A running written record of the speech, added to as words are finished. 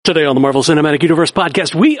Today on the Marvel Cinematic Universe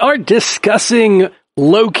podcast, we are discussing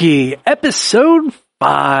Loki, Episode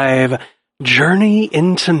 5, Journey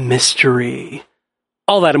into Mystery.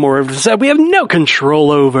 All that and more we have no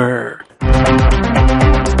control over.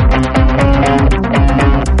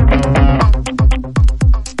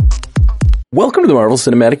 Welcome to the Marvel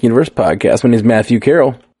Cinematic Universe podcast. My name is Matthew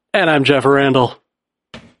Carroll. And I'm Jeff Randall.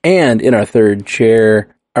 And in our third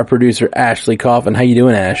chair, our producer, Ashley Coffin. How you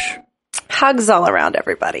doing, Ash? Hugs all around,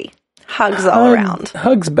 everybody. Hugs all around.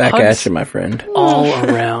 Hugs back at you, my friend. All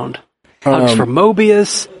around. Hugs for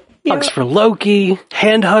Mobius. Hugs for Loki.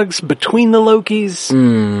 Hand hugs between the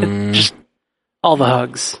Lokis. Just all the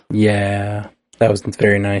hugs. Yeah, that was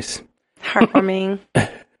very nice. Heartwarming. I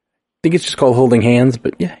think it's just called holding hands,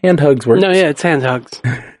 but yeah, hand hugs works. No, yeah, it's hand hugs.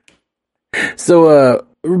 So,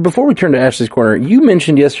 before we turn to Ashley's Corner, you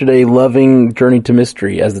mentioned yesterday loving Journey to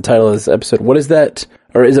Mystery as the title of this episode. What is that?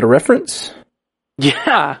 Or is it a reference?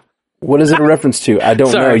 Yeah. What is it a reference to? I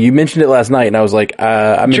don't know. You mentioned it last night, and I was like,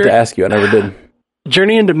 I meant to ask you. I never did.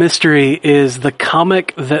 Journey into Mystery is the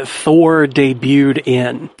comic that Thor debuted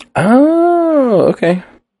in. Oh, okay.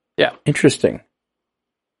 Yeah. Interesting.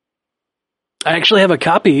 I actually have a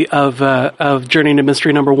copy of Journey into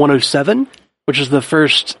Mystery number 107, which is the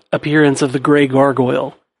first appearance of the Grey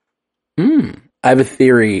Gargoyle. I have a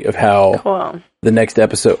theory of how the next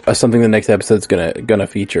episode, something the next episode's gonna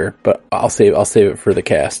feature, but I'll save it for the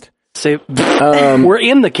cast. We're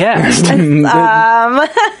in the cast.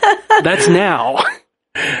 That's now.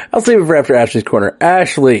 I'll save it for after Ashley's Corner.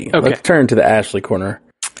 Ashley, Let's turn to the Ashley Corner.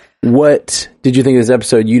 What did you think of this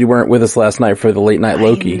episode? You weren't with us last night for the late night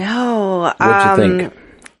Loki. No. What'd you think?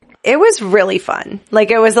 It was really fun.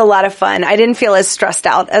 Like, it was a lot of fun. I didn't feel as stressed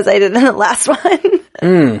out as I did in the last one.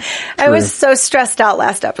 I was so stressed out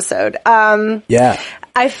last episode. Yeah.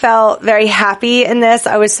 I felt very happy in this.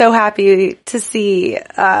 I was so happy to see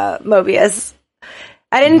Mobius.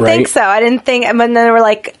 I didn't think so. And then they were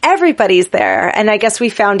like, everybody's there. And I guess we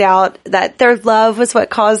found out that their love was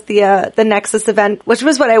what caused the Nexus event, which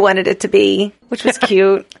was what I wanted it to be, which was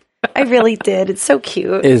cute. I really did. It's so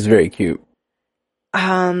cute. It is very cute.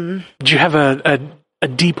 Did you have a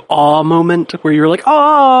deep awe moment where you were like,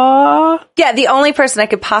 "Aw"? Yeah, the only person I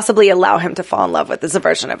could possibly allow him to fall in love with is a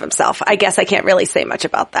version of himself. I guess I can't really say much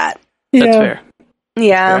about that. Yeah. That's fair.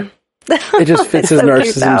 Yeah. It just fits his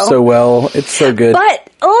narcissism so well. It's so good. But,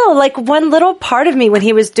 like one little part of me when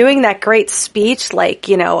he was doing that great speech, like,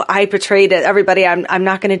 I betrayed everybody. I'm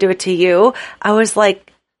not going to do it to you. I was like,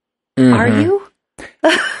 are you?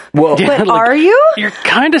 Well, but are you? You're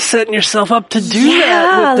kind of setting yourself up to do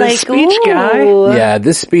that with this speech, guy. Yeah,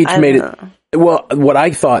 this speech made it. Well, what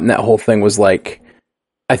I thought in that whole thing was like,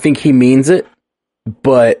 I think he means it,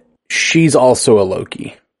 but she's also a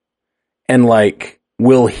Loki. And like,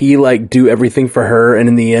 will he like do everything for her? And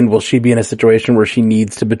in the end, will she be in a situation where she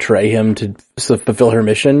needs to betray him to fulfill her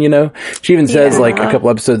mission? She even says like a couple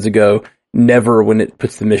episodes ago, never when it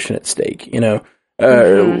puts the mission at stake,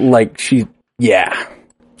 like she. Yeah.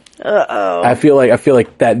 I feel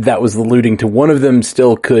like that was alluding to one of them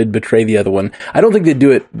still could betray the other one. I don't think they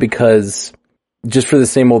do it because just for the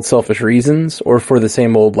same old selfish reasons or for the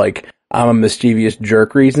same old like I'm a mischievous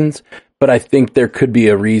jerk reasons, but I think there could be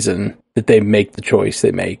a reason that they make the choice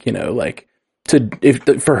they make, like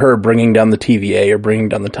for her bringing down the TVA or bringing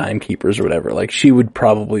down the timekeepers or whatever. Like she would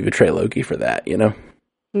probably betray Loki for that,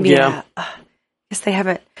 Yeah. Guess they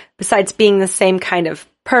haven't, besides being the same kind of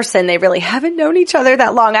person, they really haven't known each other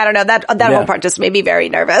that long. I don't know. That whole part just made me very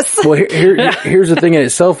nervous. Well, here's the thing in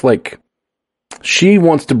itself. Like, she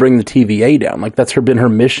wants to bring the TVA down. Like, that's been her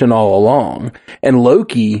mission all along. And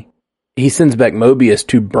Loki, he sends back Mobius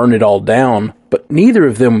to burn it all down, but neither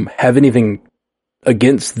of them have anything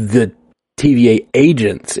against the TVA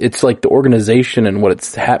agents. It's like the organization and what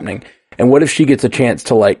it's happening. And what if she gets a chance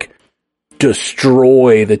to, like,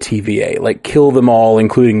 destroy the TVA, like kill them all,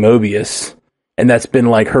 including Mobius, and that's been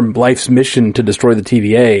like her life's mission to destroy the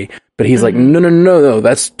TVA. But he's like, no,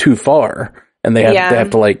 that's too far, and they have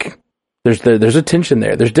to like. There's a tension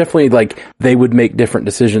there. There's definitely like they would make different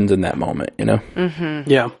decisions in that moment,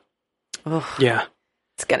 Yeah, yeah,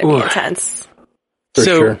 it's gonna be intense. For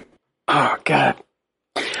sure. Oh god,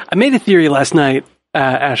 I made a theory last night,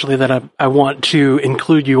 Ashley, that I want to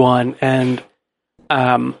include you on, and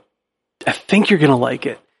I think you're going to like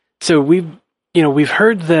it. So we've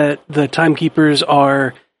heard that the timekeepers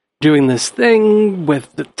are doing this thing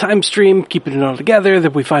with the time stream, keeping it all together,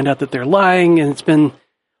 that we find out that they're lying, and it's been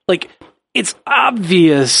like, it's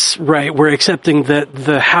obvious, right? We're accepting that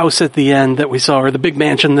the house at the end that we saw, or the big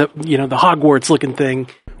mansion that, the Hogwarts looking thing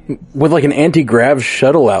with like an anti-grav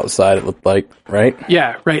shuttle outside, it looked like, right?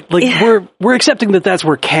 Yeah, right. Like we're accepting that that's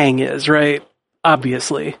where Kang is, right?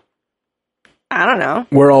 Obviously. I don't know.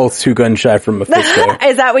 We're all too gun shy from Mephisto.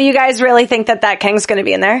 Is that what you guys really think that Kang's going to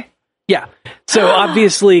be in there? Yeah. So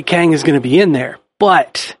obviously Kang is going to be in there,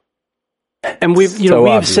 but and we've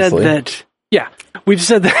said that. Yeah, we've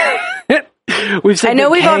said that. I know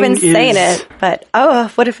we've all been saying it, but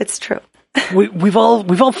what if it's true? We've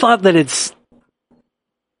all thought that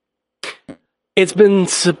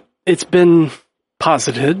it's been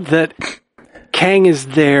posited that Kang is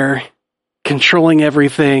there controlling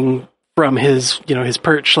everything from his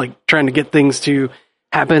perch, like trying to get things to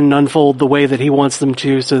happen and unfold the way that he wants them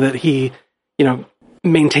to, so that he,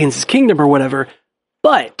 maintains his kingdom or whatever.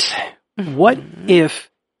 But what if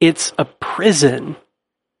it's a prison?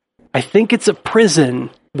 I think it's a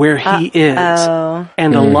prison where he is,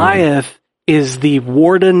 and Eliath is the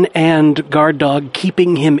warden and guard dog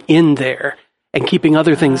keeping him in there and keeping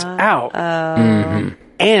other things out.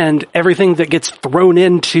 And everything that gets thrown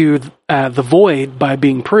into the void by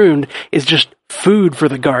being pruned is just food for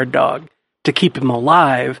the guard dog to keep him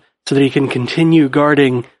alive so that he can continue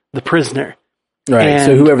guarding the prisoner. Right. And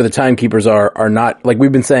so whoever the timekeepers are not, like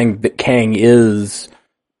we've been saying that Kang is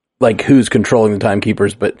like who's controlling the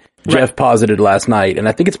timekeepers, but Jeff posited last night, and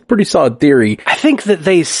I think it's a pretty solid theory. I think that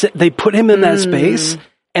they put him in that space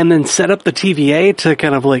and then set up the TVA to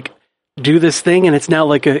kind of like do this thing, and it's now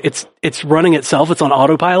like it's running itself. It's on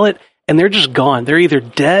autopilot, and they're just gone. They're either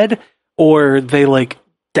dead or they like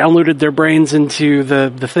downloaded their brains into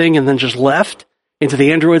the thing and then just left into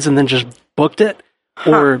the androids and then just booked it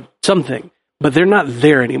or something. But they're not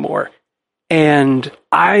there anymore. And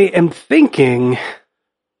I am thinking,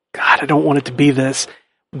 God, I don't want it to be this.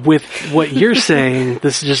 With what you're saying,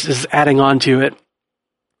 this just is adding on to it.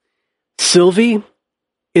 Sylvie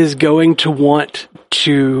is going to want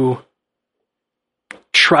to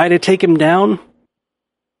try to take him down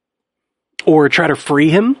or try to free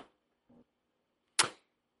him.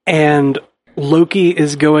 And Loki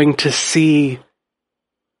is going to see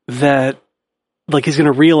that, like, he's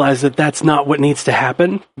going to realize that that's not what needs to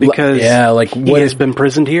happen because he has been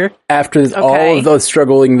imprisoned here. After all of the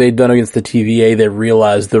struggling they'd done against the TVA, they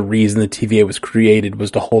realized the reason the TVA was created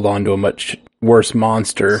was to hold on to a much worse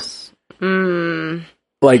monster.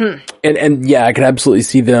 Like, and yeah, I could absolutely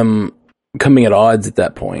see them coming at odds at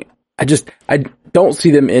that point. I don't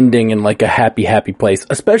see them ending in like a happy place,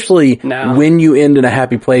 especially when you end in a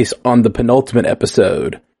happy place on the penultimate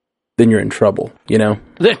episode. Then you're in trouble,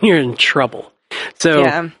 Then you're in trouble.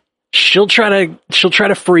 So she'll try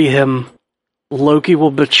to free him. Loki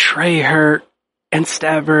will betray her and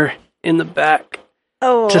stab her in the back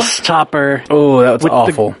to stop her. Oh, that's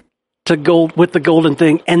awful. With the golden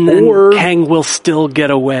thing, and then Kang will still get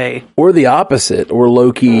away. Or the opposite, or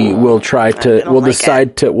Loki will decide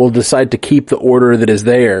to keep the order that is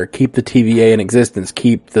there, keep the TVA in existence,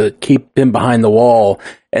 keep him behind the wall,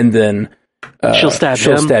 and then she'll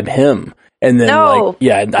stab him. And then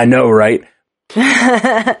I know, right?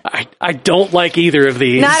 I don't like either of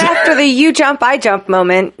these. Not after the you jump, I jump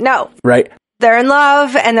moment. No. Right. They're in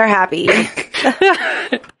love and they're happy.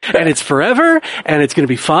 And it's forever, and it's going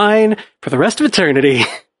to be fine for the rest of eternity.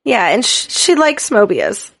 Yeah, and she likes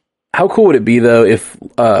Mobius. How cool would it be, though, if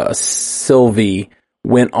Sylvie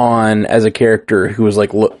went on as a character who was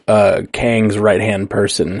like Kang's right-hand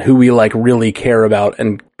person, who we like really care about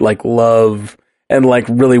and like love and like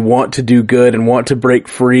really want to do good and want to break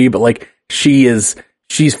free, but like she's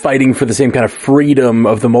fighting for the same kind of freedom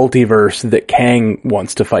of the multiverse that Kang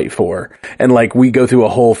wants to fight for. And like we go through a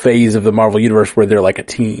whole phase of the Marvel Universe where they're like a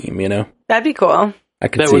team, That'd be cool. I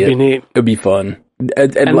could see that would be neat. It'd be fun.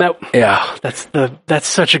 That's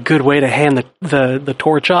such a good way to hand the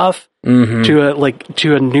torch off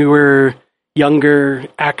to a newer, younger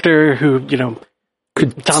actor who,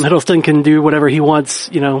 Tom Hiddleston can do whatever he wants,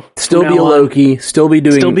 Still be a Loki, still be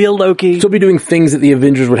doing things that the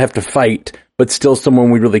Avengers would have to fight, but still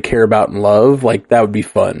someone we really care about and love. Like, that would be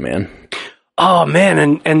fun, man. Oh,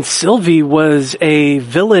 man, and Sylvie was a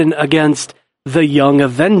villain against the Young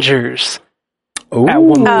Avengers. Oh, there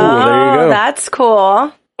you go. That's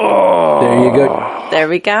cool. Oh, there you go. There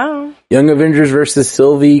we go. Young Avengers versus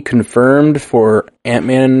Sylvie confirmed for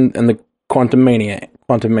Ant-Man and the Quantumania.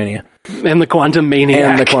 And the Quantum Maniac.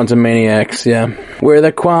 And the Quantum Maniacs, yeah. We're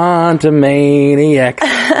the Quantum Maniacs.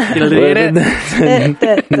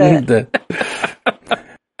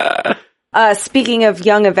 Speaking of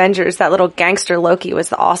Young Avengers, that little gangster Loki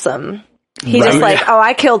was awesome. He's just like,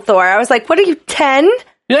 I killed Thor. I was like, what are you, 10?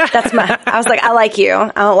 Yeah. I was like, I like you.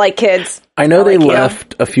 I don't like kids. I know they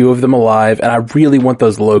left a few of them alive, and I really want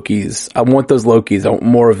those Lokis. I want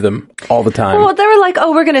more of them all the time. Well, they were like,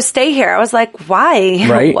 oh, we're going to stay here. I was like, why?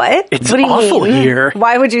 Right? What? It's what do you awful mean? here.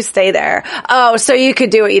 Why would you stay there? Oh, so you could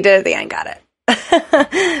do what you did at the end. Got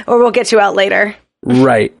it. Or we'll get you out later.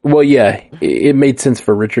 Right. Well, yeah, it made sense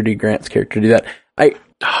for Richard E. Grant's character to do that.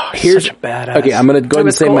 Here's such a badass. Okay, I'm going to go ahead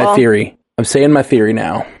and say my theory. I'm saying my theory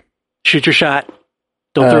now. Shoot your shot.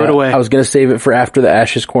 Don't throw it away. I was going to save it for after the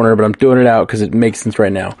Ashes Corner, but I'm doing it out because it makes sense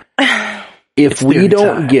right now. If we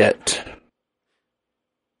don't get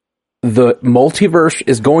the multiverse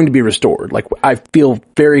is going to be restored. Like, I feel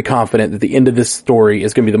very confident that the end of this story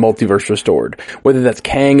is going to be the multiverse restored. Whether that's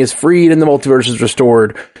Kang is freed and the multiverse is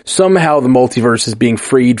restored, somehow the multiverse is being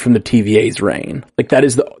freed from the TVA's reign. Like, that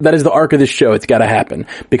is the arc of this show. It's got to happen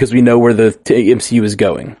because we know where the MCU is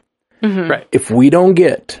going. Mm-hmm. Right. If we don't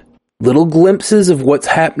get little glimpses of what's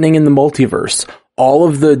happening in the multiverse, all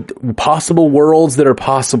of the possible worlds that are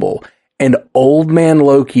possible, and old man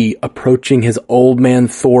Loki approaching his old man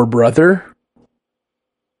Thor brother.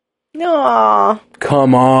 Aww.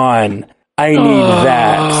 Come on. I need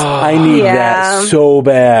that. I need that so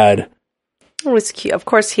bad. It was cute. Of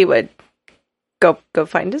course he would go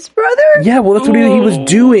find his brother. Yeah, well, that's what he was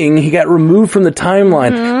doing. He got removed from the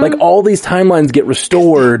timeline. Mm-hmm. Like, all these timelines get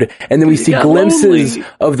restored, and then we see glimpses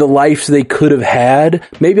of the lives they could have had.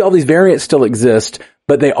 Maybe all these variants still exist,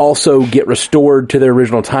 but they also get restored to their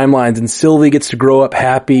original timelines, and Sylvie gets to grow up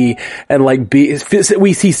happy, and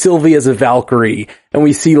we see Sylvie as a Valkyrie, and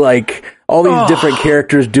we see like all these different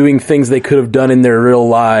characters doing things they could have done in their real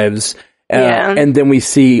lives. And then we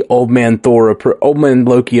see old man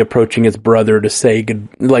Loki approaching his brother to say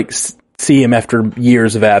see him after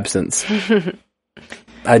years of absence.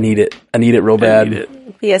 I need it. I need it real bad. I need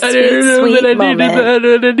it. Be a sweet moment. I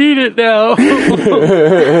need it now.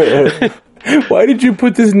 Why did you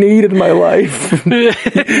put this need in my life?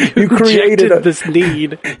 You created this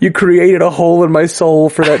need. You created a hole in my soul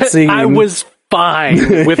for that scene. I was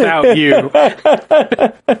fine without you.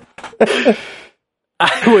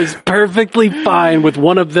 I was perfectly fine with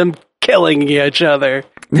one of them killing each other.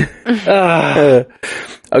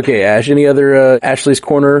 Okay, Ash, any other Ashley's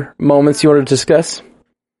Corner moments you want to discuss?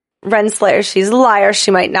 Renslayer, she's a liar.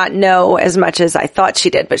 She might not know as much as I thought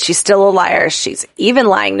she did, but she's still a liar. She's even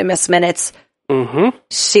lying to Miss Minutes. Mm-hmm.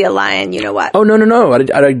 She a lying, you know what? Oh, no.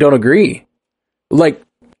 I don't agree. Like,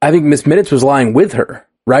 I think Miss Minutes was lying with her,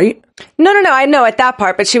 right? No, I know at that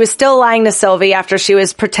part, but she was still lying to Sylvie after she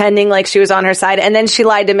was pretending like she was on her side, and then she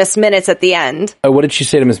lied to Miss Minutes at the end. Oh, what did she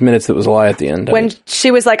say to Miss Minutes that was a lie at the end? When she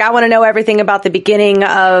was like, I want to know everything about the beginning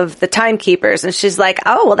of the Timekeepers, and she's like,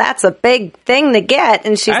 oh, well, that's a big thing to get,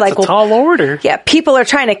 and she's like, well, tall order. Yeah, people are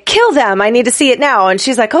trying to kill them. I need to see it now, and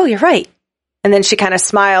she's like, oh, you're right. And then she kind of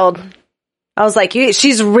smiled. I was like,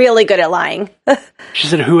 she's really good at lying. She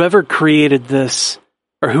said, whoever created this,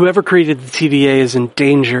 or whoever created the TVA is in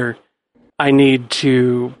danger. I need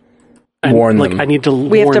to warn them. I need to warn them.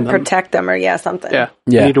 We have to protect them or something. Yeah.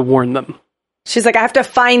 I need to warn them. She's like, I have to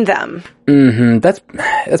find them. Mm-hmm.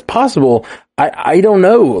 That's possible. I don't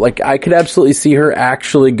know. Like, I could absolutely see her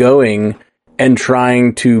actually going and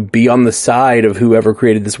trying to be on the side of whoever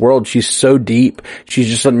created this world. She's so deep. She's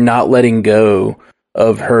just not letting go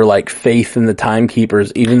of her, like, faith in the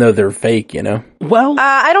Timekeepers, even though they're fake, you know? Well,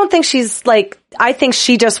 I don't think she's like, I think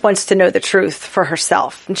she just wants to know the truth for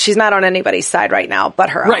herself. And she's not on anybody's side right now,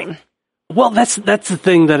 but her own. Well, that's the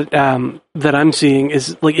thing that I'm seeing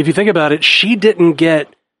is, like, if you think about it, she didn't get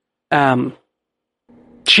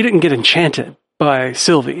enchanted by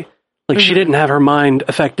Sylvie. Like, she didn't have her mind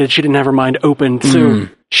affected. She didn't have her mind opened. So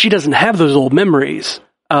she doesn't have those old memories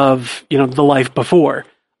of, the life before.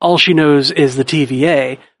 All she knows is the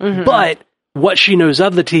TVA, but what she knows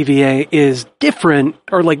of the TVA is different,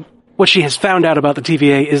 or like what she has found out about the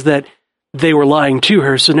TVA is that they were lying to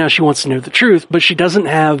her, so now she wants to know the truth, but she doesn't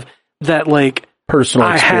have that, like, personal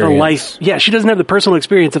experience. I had a life. Yeah, she doesn't have the personal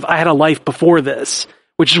experience of I had a life before this,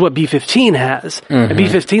 which is what B-15 has. And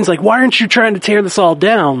B-15's like, why aren't you trying to tear this all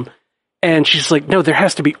down? And she's like, no, there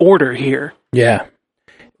has to be order here. Yeah.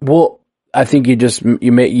 Well, I think you just wrote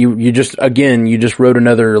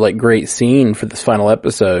another, like, great scene for this final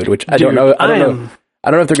episode, which I don't know if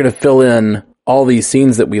they're going to fill in all these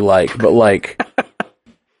scenes that we like, but, like,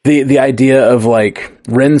 the idea of, like,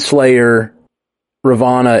 Renslayer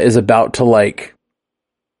Ravonna is about to, like,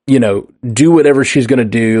 do whatever she's going to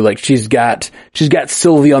do. Like, she's got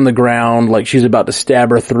Sylvie on the ground, like, she's about to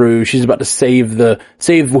stab her through, she's about to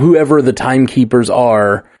save whoever the Timekeepers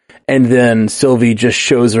are. And then Sylvie just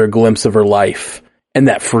shows her a glimpse of her life, and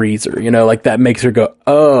that frees her, like, that makes her go,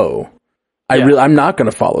 oh, I'm not going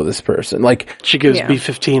to follow this person. Like, she goes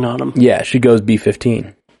B-15 on him. Yeah, she goes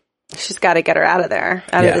B-15. She's got to get her out of there,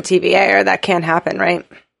 out of the TVA, or that can't happen, right?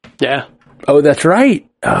 Yeah. Oh, that's right.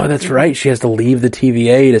 She has to leave the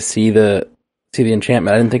TVA to see the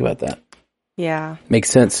enchantment. I didn't think about that. Yeah. Makes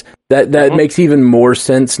sense. That makes even more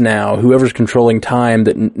sense now. Whoever's controlling time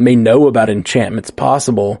that may know about enchantments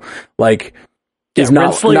possible, like, is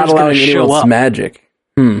not allowing anyone's magic.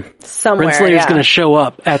 Somewhere, Renslayer's going to show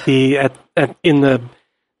up at in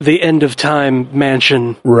the end of time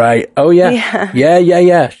mansion. Right. Oh yeah.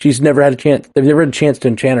 Yeah. She's never had a chance. They've never had a chance to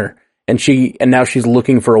enchant her, and now she's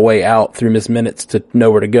looking for a way out through Miss Minutes to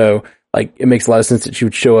know where to go. Like, it makes a lot of sense that she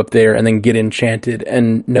would show up there and then get enchanted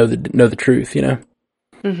and know the truth. You know.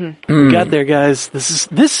 We got there, guys.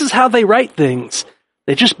 This is how they write things.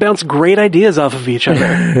 They just bounce great ideas off of each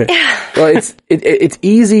other. Well, it's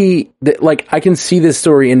easy that, like, I can see this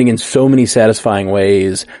story ending in so many satisfying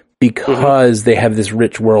ways because they have this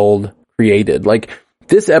rich world created. Like,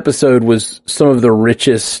 this episode was some of the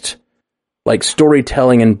richest, like,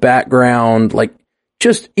 storytelling and background, like,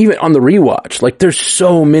 just even on the rewatch. Like, there's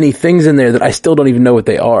so many things in there that I still don't even know what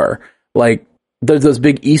they are. Like, there's those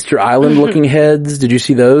big Easter Island looking heads. Did you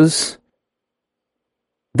see those?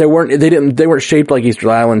 They weren't shaped like Easter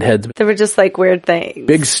Island heads. They were just like weird things.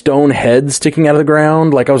 Big stone heads sticking out of the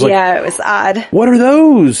ground. Like, I was like, yeah, it was odd. What are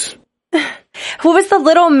those? Who was the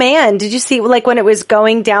little man? Did you see, like, when it was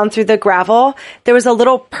going down through the gravel, there was a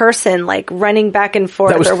little person, like, running back and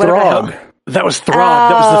forth. That was Throg. That was Throg.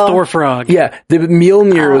 That was the Thor frog. Yeah, the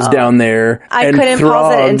Mjolnir was down there. I couldn't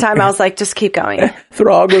pause it in time. I was like, just keep going.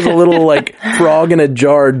 Throg was a little, like, frog in a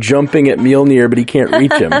jar jumping at Mjolnir, but he can't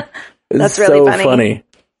reach him. That's really funny.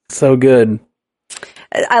 So good.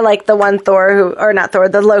 I like the one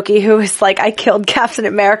the Loki who was like, I killed Captain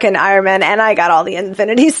America and Iron Man and I got all the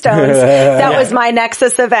Infinity Stones. That was my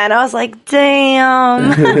Nexus event. I was like,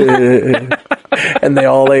 damn. And they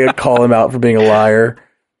all call him out for being a liar.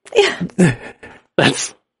 Yeah.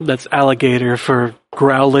 That's alligator for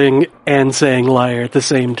growling and saying liar at the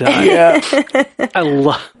same time. Yeah.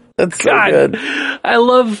 That's so good. I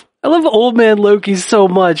love old man Loki so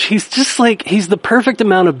much. He's just like, he's the perfect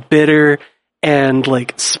amount of bitter and,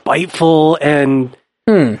 like, spiteful and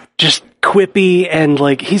just quippy, and,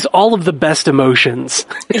 like, he's all of the best emotions.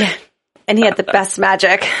 Yeah. And he had the best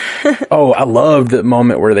magic. Oh, I loved the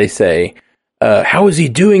moment where they say, how is he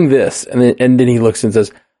doing this? And then he looks and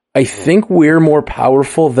says, I think we're more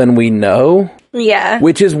powerful than we know. Yeah.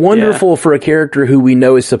 Which is wonderful for a character who we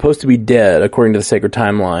know is supposed to be dead, according to the sacred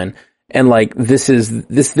timeline. And, like, this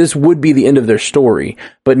would be the end of their story.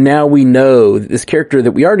 But now we know this character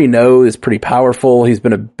that we already know is pretty powerful. He's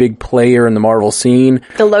been a big player in the Marvel scene.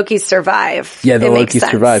 The Lokis survive. Yeah, the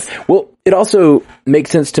Lokis survive. Well, it also makes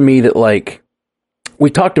sense to me that, like, we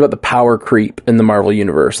talked about the power creep in the Marvel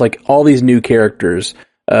universe. Like, all these new characters,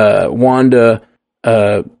 Wanda,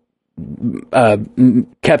 Captain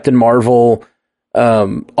Marvel,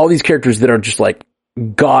 all these characters that are just, like,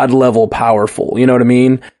 god level powerful. You know what I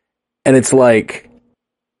mean? And it's like,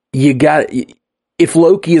 if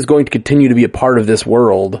Loki is going to continue to be a part of this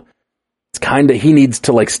world, it's he needs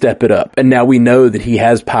to, like, step it up. And now we know that he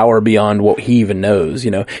has power beyond what he even knows, you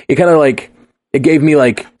know? It kind of, like, it gave me,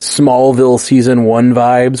 like, Smallville season 1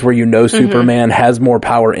 vibes where, you know, Superman has more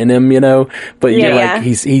power in him, you know? But you're like,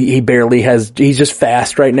 he barely has, he's just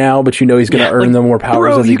fast right now, but you know he's going to earn the more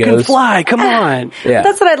powers as he goes. You can fly, come on. Yeah.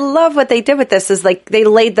 That's what I love what they did with this, is, like, they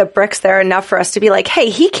laid the bricks there enough for us to be like, hey,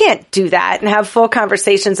 he can't do that, and have full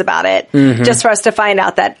conversations about it, just for us to find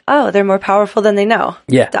out that, oh, they're more powerful than they know.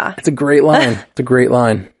 Yeah. Duh. It's a great line. It's a great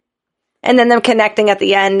line. And then them connecting at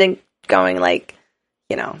the end and going, like,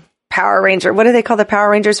 you know, Power Ranger. What do they call the Power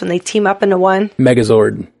Rangers when they team up into one?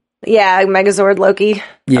 Megazord. Yeah, Megazord Loki.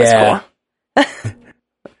 Yeah. That's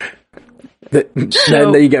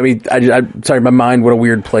cool. Then you got me. I'm sorry, my mind. What a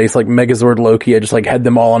weird place. Like Megazord Loki. I just, like, had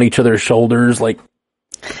them all on each other's shoulders, like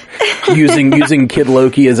using Kid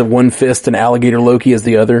Loki as a one fist and Alligator Loki as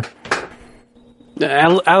the other.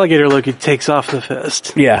 Alligator Loki takes off the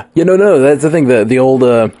fist. Yeah. No. That's the thing.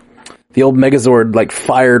 The old Megazord, like,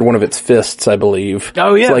 fired one of its fists, I believe.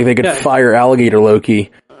 Oh yeah. So, like, they could fire Alligator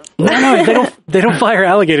Loki. No, they don't fire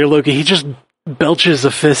Alligator Loki. He just belches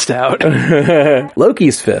a fist out.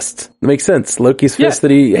 Loki's fist. That makes sense. Loki's fist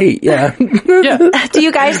that he ate. Yeah. Yeah. Do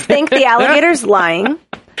you guys think the alligator's lying?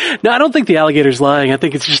 No, I don't think the alligator's lying. I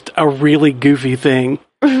think it's just a really goofy thing.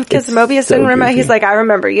 Because Mobius didn't remember. He's like, I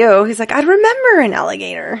remember you. He's like, I remember an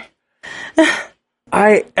alligator.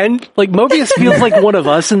 And, like, Mobius feels like one of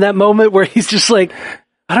us in that moment where he's just like,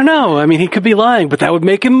 I don't know. I mean, he could be lying, but that would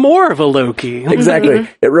make him more of a Loki. Exactly.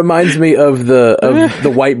 It reminds me of the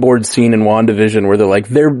whiteboard scene in WandaVision where they're like,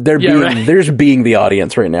 they're just being the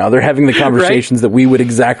audience right now. They're having the conversations that we would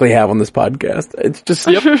exactly have on this podcast. It's just,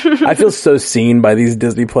 I feel so seen by these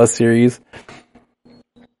Disney Plus series.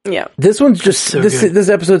 Yeah. This one's just, so this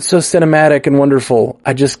episode's so cinematic and wonderful.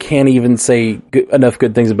 I just can't even say enough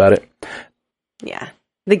good things about it. Yeah.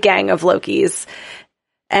 The gang of Lokis.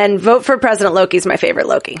 And vote for President Loki's my favorite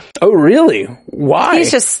Loki. Oh, really? Why?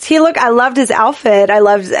 I loved his outfit. I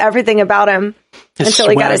loved everything about him until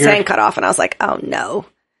he got his hand cut off and I was like, oh no.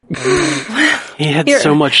 He had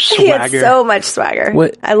so much swagger. He had so much swagger.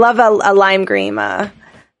 What? I love a lime green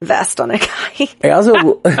vest on a guy. I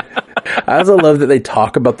also love that they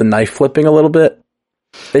talk about the knife flipping a little bit.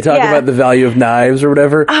 They talk about the value of knives or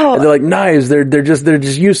whatever. Oh. And they're like, knives, they're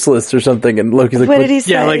just useless or something. And Loki's like, what did he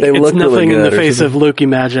say? Yeah, like, they look nothing really in the face of Loki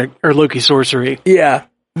magic or Loki sorcery. Yeah.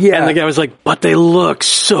 Yeah. And the guy was like, but they look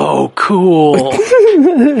so cool.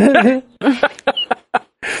 and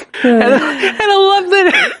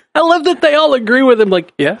I love that they all agree with him.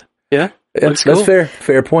 Like, yeah. That's cool. Fair.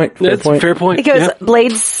 Fair point. Fair point. Because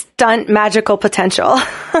Blade's stunt magical potential.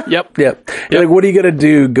 Yep. Like, what are you gonna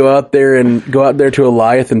do? Go out there to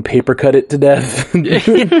Eliath and paper cut it to death?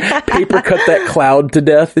 Paper cut that cloud to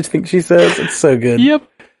death, I think she says. It's so good. Yep.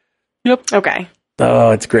 Okay.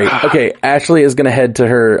 Oh, it's great. Okay, Ashley is gonna head to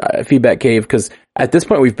her feedback cave because at this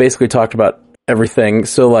point we've basically talked about everything.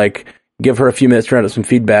 So, like, give her a few minutes to round up some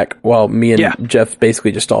feedback while me and Jeff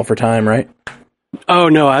basically just stall for time, right? Oh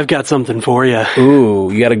no, I've got something for you.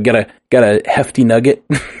 Ooh, you got a hefty nugget.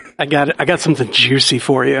 I got something juicy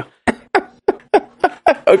for you.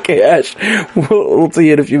 Okay, Ash. We'll see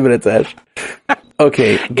you in a few minutes, Ash.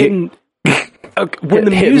 Okay. When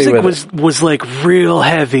the music was like real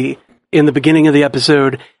heavy in the beginning of the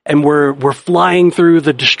episode, and we're flying through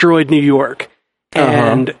the destroyed New York,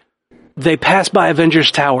 and they pass by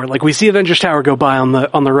Avengers Tower. Like, we see Avengers Tower go by on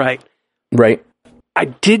the right. Right. I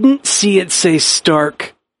didn't see it say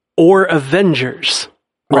Stark or Avengers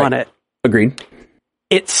on it. Agreed.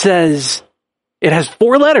 It has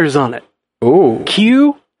 4 letters on it. Ooh.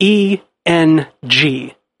 QENG.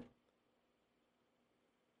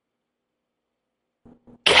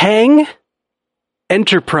 Kang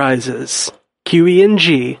Enterprises,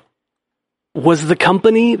 QENG, was the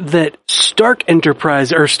company that Stark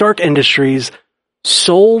Industries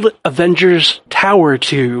sold Avengers Tower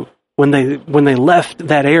to when they left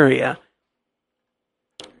that area.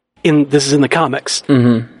 This is in the comics.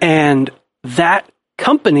 Mm-hmm. And that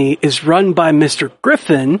company is run by Mr.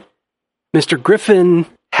 Griffin. Mr. Griffin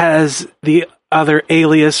has the other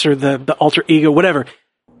alias or the alter ego, whatever.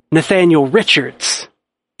 Nathaniel Richards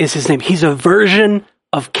is his name. He's a version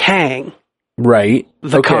of Kang. Right.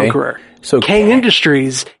 The Conqueror. So Kang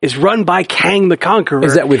Industries is run by Kang the Conqueror.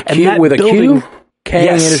 Is that with Q, with a Q? Kang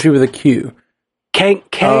Industry with a Q. Kang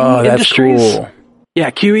Industries. That's cool.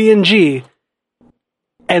 Yeah, QENG.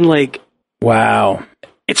 And like, wow.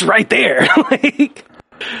 It's right there. Like,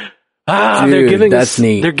 Dude, that's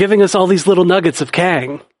neat. They're giving us all these little nuggets of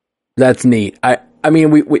Kang. That's neat. I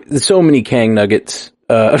mean, we there's so many Kang nuggets.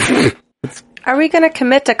 Are we going to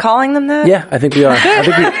commit to calling them that? Yeah, I think we are.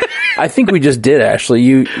 I think we just did, Ashley.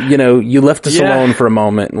 You left us alone for a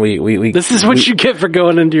moment. And we This is what you get for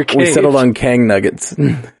going into your cave. We settled on Kang nuggets.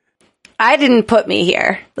 I didn't put me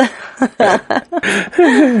here. I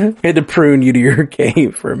had to prune you to your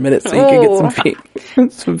cave for a minute so you could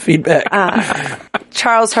get some feedback.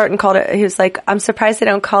 Charles Horton called it. He was like, "I'm surprised they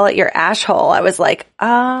don't call it your ash hole." I was like,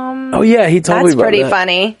 "Oh yeah, he told me about that. That's pretty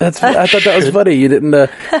funny." I thought that was funny. You didn't.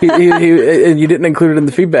 You didn't include it in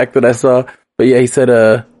the feedback that I saw. But yeah, he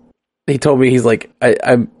said. He told me, he's like,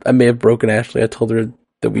 I may have broken Ashley. I told her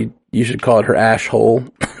that you should call it her ash hole.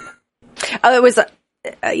 Oh, it was.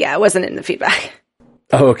 Yeah, it wasn't in the feedback.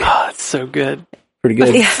 Oh, okay. Oh, it's so good. Pretty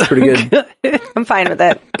good. Yeah. Pretty good. I'm fine with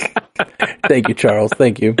it. Thank you, Charles.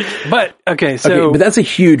 Thank you. But, but that's a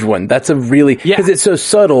huge one. That's a really, because it's so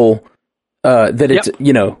subtle, that it's,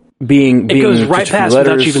 being it goes right past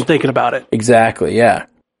without you even thinking about it. Exactly. Yeah.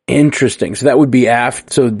 Interesting. So that would be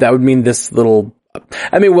so that would mean this little,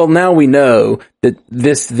 now we know that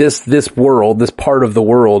this world, this part of the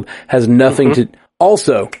world has nothing to,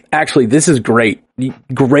 also, actually, this is great.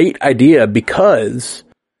 Great idea, because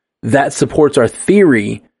that supports our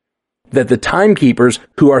theory that the timekeepers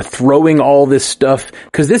who are throwing all this stuff,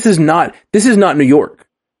 because this is not New York.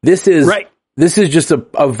 This is just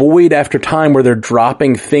a void after time where they're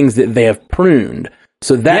dropping things that they have pruned.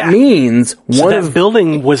 So that means that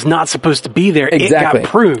building was not supposed to be there. Exactly. It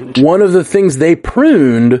got pruned. One of the things they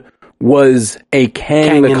pruned was a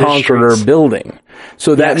Kang the Conqueror building.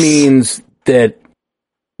 So that means that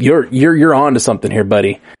you're on to something here,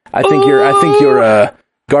 buddy. I think your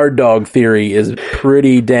guard dog theory is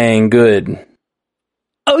pretty dang good.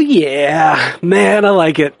 Oh yeah, man, I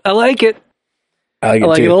like it. I like it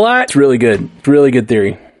it a lot. It's really good. It's really good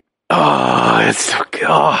theory. Oh, it's so good.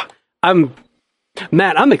 Oh, I'm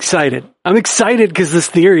excited. I'm excited because this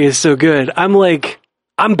theory is so good. I'm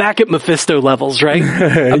back at Mephisto levels, right?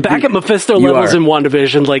 I'm back at Mephisto levels in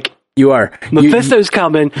WandaVision. Like, you are. Mephisto's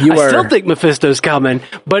coming. I still think Mephisto's coming,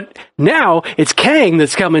 but now it's Kang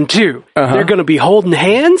that's coming too. They're going to be holding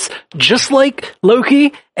hands, just like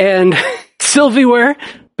Loki and Sylvie were,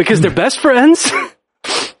 because they're best friends.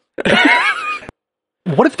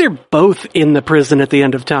 What if they're both in the prison at the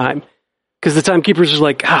end of time? Because the Timekeepers are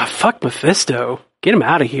like, fuck Mephisto. Get him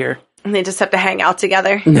out of here. And they just have to hang out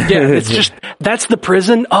together. Yeah, it's just, that's the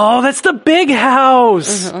prison. Oh, that's the big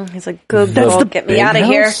house. Mm-hmm. He's like, good, get me out of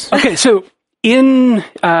here. Okay, so in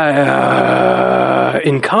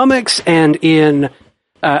comics and in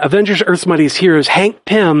Avengers Earth's Mightiest Heroes, Hank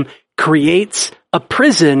Pym creates a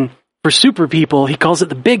prison for super people. He calls it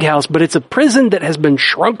the Big House, but it's a prison that has been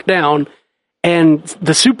shrunk down, and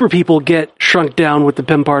the super people get shrunk down with the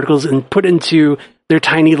Pym particles and put into their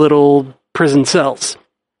tiny little prison cells.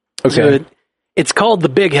 Okay. So it's called the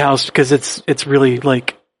Big House because it's really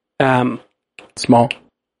like small.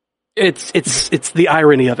 It's the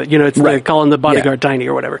irony of it. It's like calling the bodyguard tiny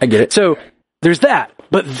or whatever. I get it. So there's that.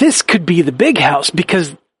 But this could be the Big House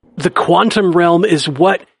because the quantum realm is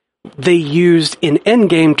what they used in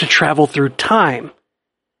Endgame to travel through time.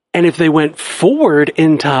 And if they went forward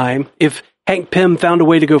in time, if Hank Pym found a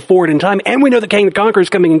way to go forward in time, and we know that Kang the Conqueror is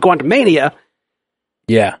coming in Quantumania.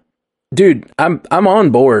 Yeah. Dude, I'm on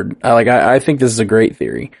board. I think this is a great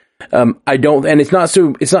theory. It's not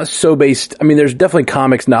so based. I mean, there's definitely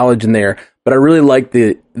comics knowledge in there, but I really like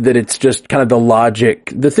that it's just kind of the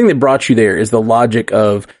logic. The thing that brought you there is the logic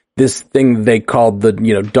of this thing they called the,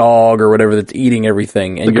 dog or whatever that's eating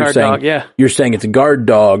everything. And you're saying it's a guard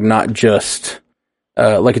dog, not just,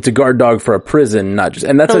 it's a guard dog for a prison, not just,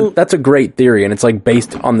 and that's a great theory. And it's like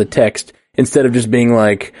based on the text instead of just being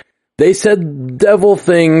like, they said devil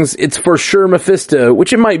things, it's for sure Mephisto,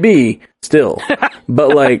 which it might be still,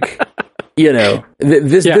 but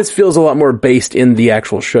this feels a lot more based in the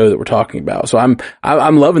actual show that we're talking about. So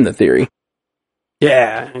I'm loving the theory.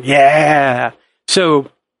 Yeah. So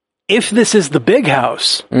if this is the Big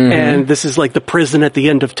House and this is like the prison at the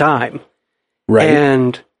end of time, right?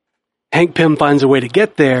 And Hank Pym finds a way to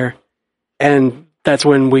get there, and that's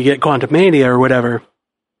when we get Quantumania or whatever.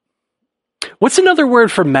 What's another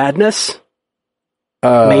word for madness?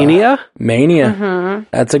 Mania? Mania. Mm-hmm.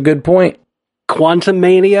 That's a good point.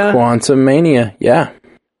 Quantumania? Quantumania, yeah.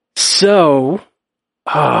 So,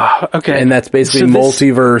 okay. And that's basically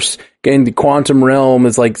multiverse. And the quantum realm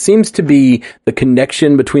is seems to be the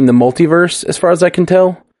connection between the multiverse, as far as I can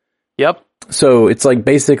tell. Yep. So it's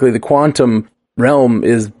basically the quantum realm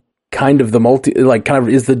is kind of the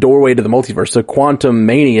is the doorway to the multiverse. So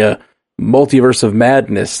Quantumania, Multiverse of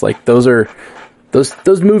Madness,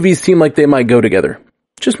 those movies seem like they might go together.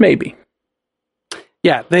 Just maybe.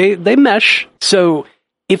 Yeah, they mesh. So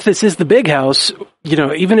if this is the Big House,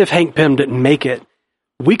 even if Hank Pym didn't make it,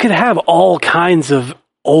 we could have all kinds of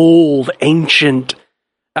old, ancient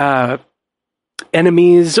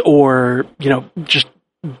enemies or, just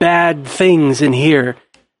bad things in here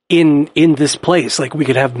in this place. Like we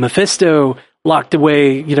could have Mephisto locked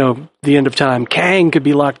away, the end of time. Kang could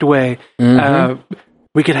be locked away. Mm-hmm.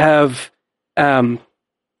 We could have, I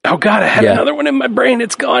had another one in my brain.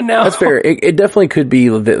 It's gone now. That's fair. It definitely could be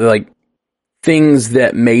things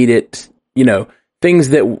that made it, things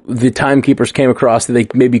that the Timekeepers came across that they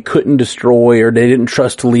maybe couldn't destroy or they didn't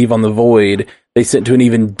trust to leave on the void. They sent to an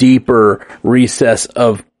even deeper recess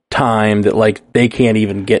of time that they can't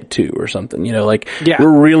even get to or something,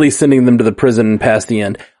 we're really sending them to the prison past the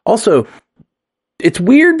end. Also, it's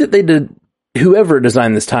weird that whoever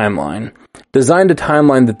designed this timeline designed a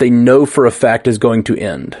timeline that they know for a fact is going to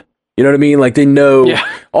end. You know what I mean? They know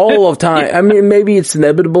all of time. I mean, maybe it's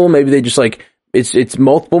inevitable. Maybe they just it's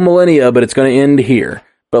multiple millennia, but it's going to end here.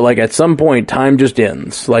 But at some point, time just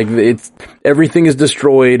ends. Everything is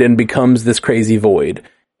destroyed and becomes this crazy void.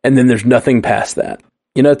 And then there's nothing past that.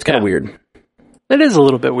 It's kind of weird. It is a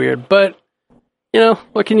little bit weird, but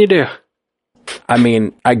what can you do? I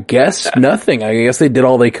mean, I guess nothing. I guess they did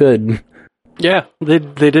all they could. Yeah, they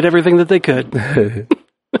did everything that they could.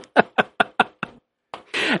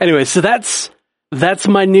 Anyway, so that's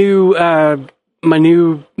my new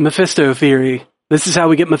Mephisto theory. This is how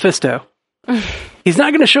we get Mephisto. He's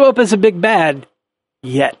not going to show up as a big bad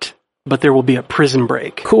yet, but there will be a prison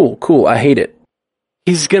break. Cool. I hate it.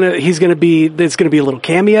 There's gonna be a little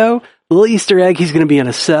cameo, a little Easter egg. He's gonna be in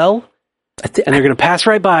a cell, and they're gonna pass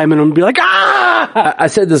right by him, and I'm gonna be like, ah! I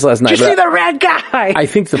said this last night. Did you see the red guy? I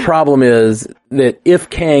think the problem is that if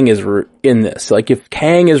Kang is in this, like if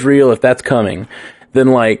Kang is real, if that's coming, then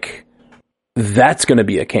like that's going to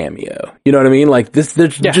be a cameo. You know what I mean? Like there's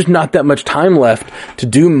just not that much time left to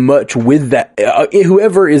do much with that.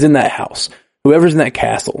 Whoever is in that house, whoever's in that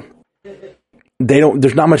castle,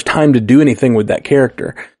 there's not much time to do anything with that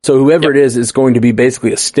character. So whoever it is going to be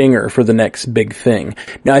basically a stinger for the next big thing.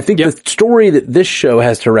 Now I think the story that this show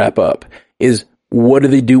has to wrap up is what do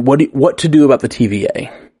they do? What to do about the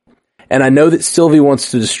TVA? And I know that Sylvie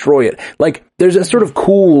wants to destroy it. Like, there's a sort of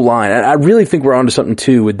cool line. I really think we're onto something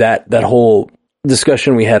too with that whole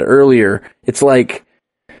discussion we had earlier. It's like,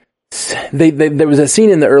 there was a scene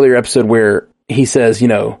in the earlier episode where he says, you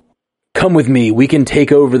know, come with me, we can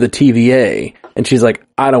take over the TVA. And she's like,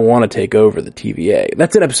 I don't want to take over the TVA.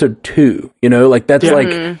 That's in episode 2, you know, like that's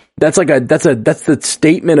that's the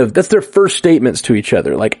statement that's their first statements to each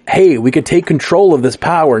other. Like, hey, we could take control of this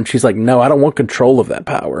power. And she's like, no, I don't want control of that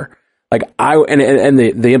power. Like and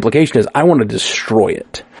the implication is I want to destroy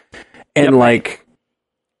it. And like,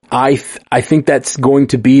 I think that's going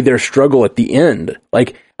to be their struggle at the end.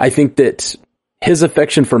 Like, I think that his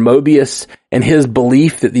affection for Mobius and his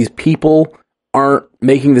belief that these people aren't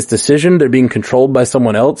making this decision, they're being controlled by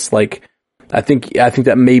someone else. Like, I think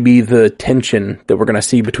that may be the tension that we're going to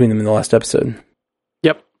see between them in the last episode.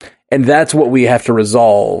 Yep. And that's what we have to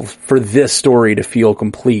resolve for this story to feel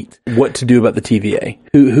complete. What to do about the TVA?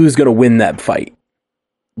 Who's going to win that fight?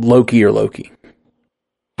 Loki or Loki?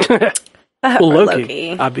 Well,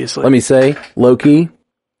 Loki, obviously. Let me say, Loki.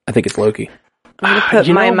 I think it's Loki. I'm going to put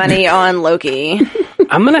my money on Loki.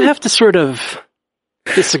 I'm going to have to sort of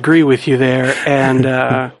disagree with you there, and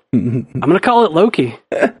I'm going to call it Loki.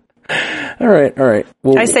 All right.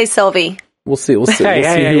 I say Sylvie. We'll see who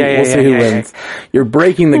wins. You're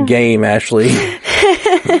breaking the game, Ashley.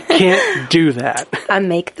 Can't do that. I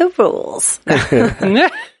make the rules.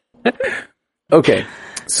 Okay.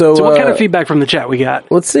 So what kind of feedback from the chat we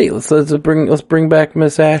got? Let's see. Let's bring back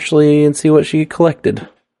Miss Ashley and see what she collected.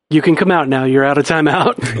 You can come out now. You're out of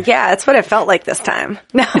timeout. Yeah, that's what it felt like this time.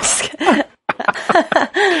 No, I'm just kidding.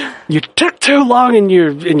 You took too long in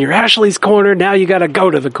your Ashley's corner. Now you got to go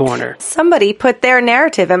to the corner. Somebody put their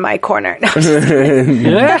narrative in my corner. No, I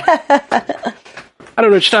don't know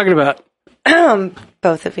what you're talking about.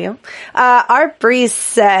 Both of you. Art Breeze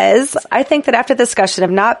says, I think that after the discussion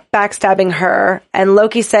of not backstabbing her, and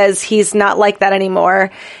Loki says he's not like that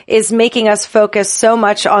anymore, is making us focus so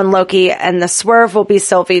much on Loki, and the swerve will be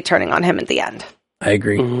Sylvie turning on him at the end. I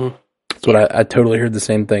agree. Mm-hmm. That's what I totally heard the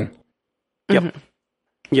same thing. Yep. Mm-hmm.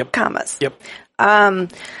 Yep. Commas. Yep.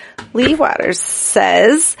 Lee Waters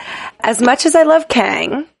says, as much as I love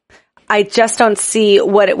Kang, I just don't see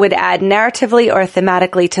what it would add narratively or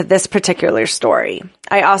thematically to this particular story.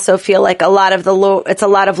 I also feel like it's a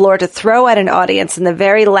lot of lore to throw at an audience in the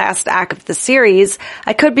very last act of the series.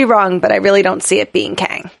 I could be wrong, but I really don't see it being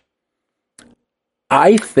Kang.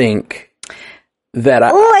 I think that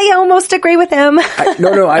I almost agree with him.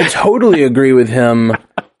 I totally agree with him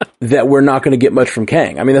that we're not going to get much from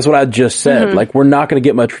Kang. I mean, that's what I just said. Mm-hmm. Like, we're not going to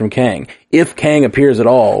get much from Kang. If Kang appears at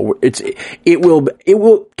all,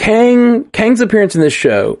 Kang's appearance in this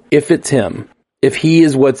show, if it's him, if he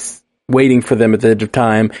is what's waiting for them at the edge of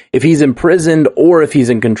time, if he's imprisoned or if he's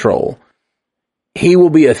in control, he will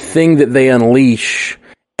be a thing that they unleash,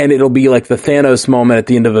 and it'll be like the Thanos moment at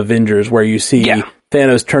the end of Avengers where you see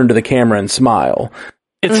Thanos turn to the camera and smile.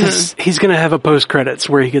 He's going to have a post-credits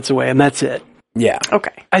where he gets away, and that's it. Yeah.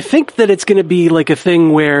 Okay. I think that it's going to be like a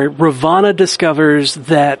thing where Ravonna discovers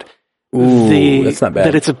that that's not bad.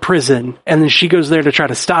 that it's a prison, and then she goes there to try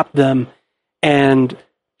to stop them, and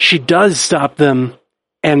she does stop them,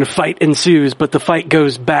 and a fight ensues, but the fight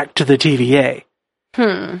goes back to the TVA.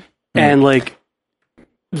 And like,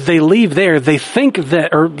 they leave there. They think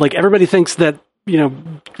that, or like everybody thinks that, you know,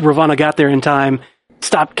 Ravonna got there in time,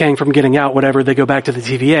 stopped Kang from getting out, whatever. They go back to the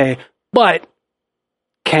TVA, but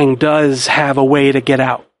Kang does have a way to get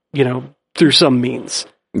out, you know, through some means.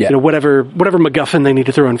 Yeah. You know, whatever MacGuffin they need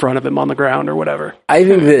to throw in front of him on the ground or whatever. I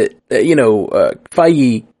think that,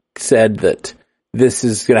 Feige said that this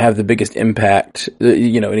is going to have the biggest impact,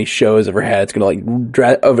 any show has ever had. It's going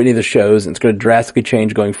to, of any of the shows, and it's going to drastically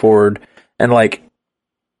change going forward. And, like,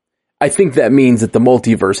 I think that means that the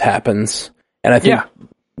multiverse happens. And I think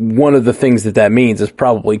one of the things that means is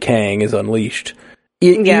probably Kang is unleashed.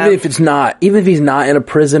 Even if he's not in a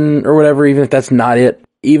prison or whatever, even if that's not it,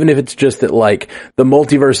 even if it's just that, like, the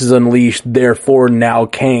multiverse is unleashed, therefore now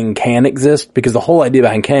Kang can exist, because the whole idea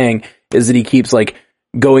behind Kang is that he keeps, like,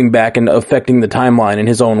 going back and affecting the timeline in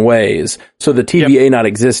his own ways. So the TVA not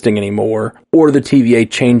existing anymore, or the TVA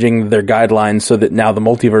changing their guidelines so that now the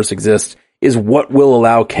multiverse exists, is what will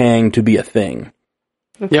allow Kang to be a thing.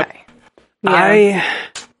 Okay. Yep. Yeah.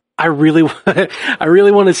 I really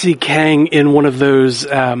want to see Kang in one of those,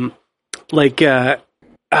 like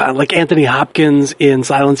Anthony Hopkins in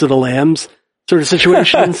Silence of the Lambs sort of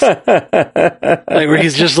situations, like where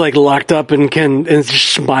he's just like locked up and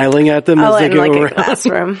just smiling at them as they go like around. a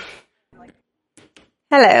classroom.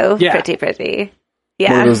 Hello, pretty.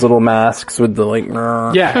 Yeah, one of those little masks with the like.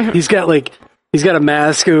 Yeah, he's got a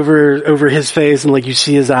mask over his face, and like you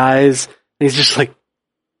see his eyes, and he's just like,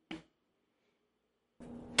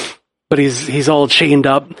 but he's all chained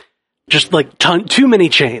up, just like too many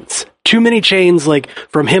chains, like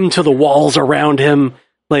from him to the walls around him.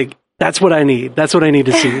 Like that's what I need. That's what I need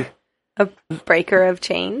to see. A breaker of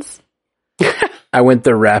chains. I went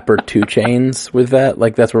the rapper 2 Chainz with that.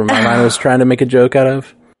 Like that's where my mind was trying to make a joke out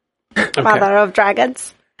of. Okay. Mother of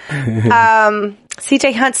Dragons.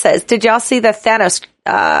 CJ Hunt says, "Did y'all see the Thanos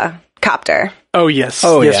copter?" Oh yes,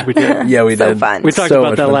 yes, we did. Yeah, we did. Fun. We talked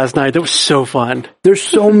about that last night. That was so fun. There's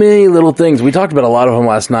so many little things. We talked about a lot of them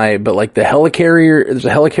last night, but like the helicarrier, there's a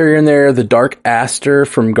helicarrier in there. The Dark Aster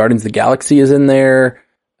from Guardians of the Galaxy is in there.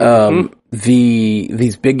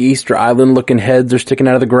 These big Easter Island looking heads are sticking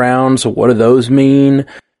out of the ground. So what do those mean?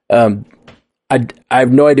 I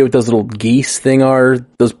have no idea what those little geese thing are.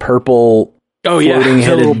 Those purple floating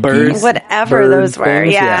headed little birds. geese, whatever those were.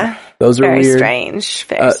 things. Yeah. Those are very weird. strange.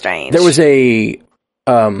 Very strange. There was a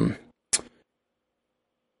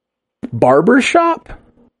barber shop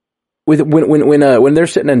with when they're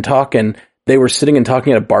sitting and talking. They were sitting and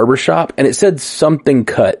talking at a barber shop, and it said something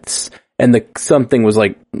cuts, and the something was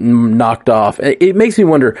like knocked off. It makes me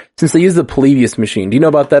wonder, since they use the Polybius machine. Do you know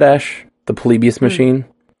about that, Ash? The Polybius machine.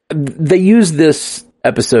 They use this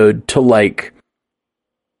episode to like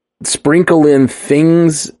sprinkle in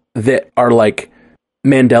things that are like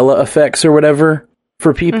Mandela effects or whatever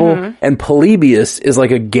for people, and Polybius is like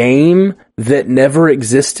a game that never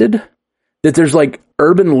existed. That there's like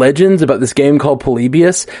urban legends about this game called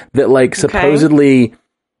Polybius that like supposedly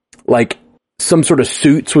like some sort of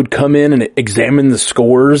suits would come in and examine the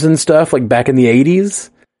scores and stuff like back in the 80s.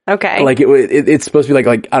 Okay. Like it's supposed to be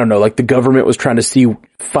like I don't know, like the government was trying to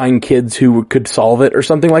find kids who could solve it or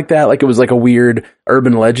something like that. Like it was like a weird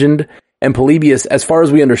urban legend. And Polybius, as far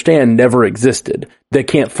as we understand, never existed. They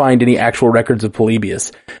can't find any actual records of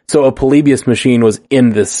Polybius. So a Polybius machine was in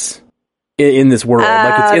this world.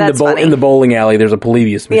 Like it's in the bowling alley. There's a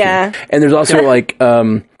Polybius machine. Yeah. And there's also like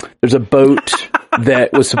there's a boat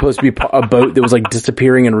that was supposed to be a boat that was like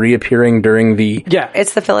disappearing and reappearing during the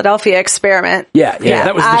It's the Philadelphia experiment. Yeah.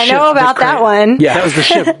 That was the I ship know about that one. Yeah, that was the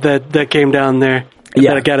ship that came down there.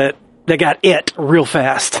 Yeah, they got it real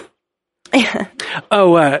fast.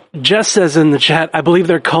 Jess says in the chat, I believe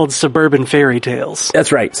they're called suburban fairy tales.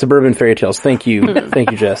 That's right, suburban fairy tales. Thank you,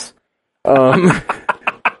 thank you, Jess.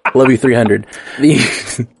 Love you 300.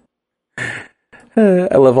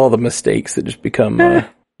 I love all the mistakes that just become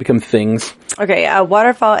things. Okay,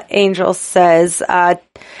 Waterfall Angel says,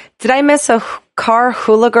 did I miss a car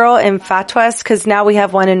hula girl in Fatwas? Because now we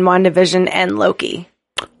have one in WandaVision and Loki.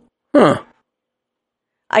 Huh.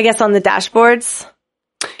 I guess on the dashboards.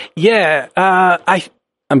 Yeah,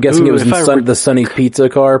 I'm guessing it was the Sonny's Pizza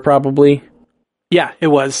car, probably. Yeah, it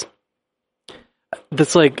was.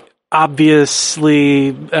 That's like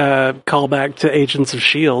obviously callback to Agents of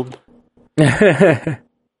S.H.I.E.L.D.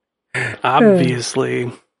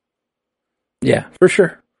 Obviously. Yeah, for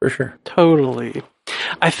sure. Totally.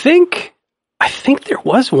 I think there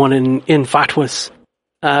was one in Fatwas.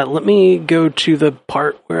 Let me go to the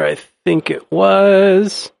part where I think it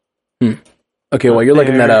was. Okay, while you're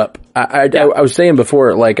looking that up, I was saying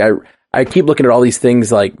before, like I keep looking at all these things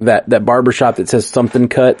like that barbershop that says something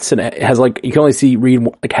cuts and it has like you can only read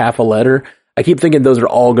like half a letter. I keep thinking those are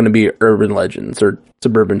all going to be urban legends or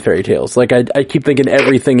suburban fairy tales. Like I keep thinking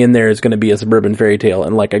everything in there is going to be a suburban fairy tale,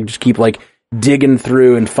 and like I just keep like digging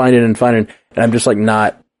through and finding, and I'm just like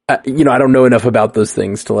not, I don't know enough about those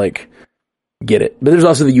things to like get it. But there's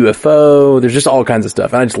also the UFO. There's just all kinds of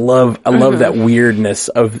stuff, and I love that weirdness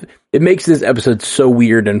of. It makes this episode so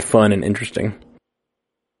weird and fun and interesting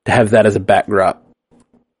to have that as a backdrop.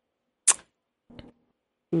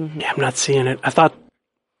 Yeah, I'm not seeing it. I thought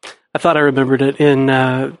I remembered it in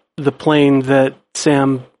the plane that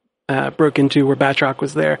Sam broke into where Batroc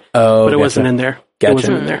was there. Oh, but it wasn't in there. Gotcha. It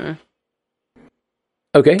wasn't in there.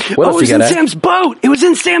 Okay. What else it was in Sam's boat. It was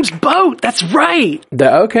in Sam's boat. That's right.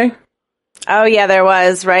 Okay. Oh yeah, there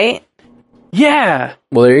was, right? Yeah.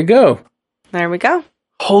 Well, there you go. There we go.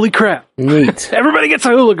 Holy crap. Neat. Everybody gets a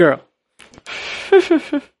hula girl.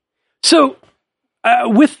 So,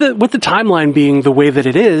 with the timeline being the way that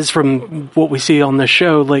it is from what we see on the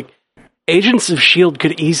show, like, Agents of S.H.I.E.L.D.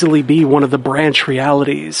 could easily be one of the branch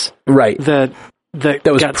realities. Right. That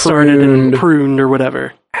was got started and pruned or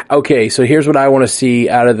whatever. Okay, so here's what I want to see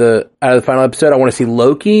out of the final episode. I want to see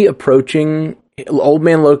Old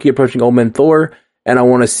Man Loki approaching Old Man Thor, and I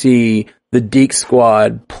want to see the Deke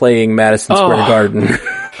Squad playing Madison Square Garden.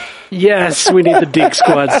 Yes, we need the Deke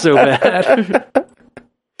Squad so bad.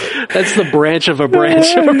 That's the branch of a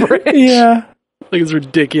branch of a branch. Yeah. Like, it's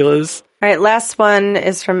ridiculous. All right, last one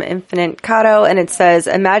is from Infinite Kato, and it says,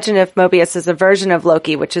 imagine if Mobius is a version of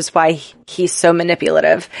Loki, which is why he's so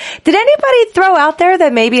manipulative. Did anybody throw out there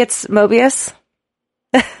that maybe it's Mobius?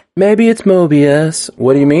 Maybe it's Mobius.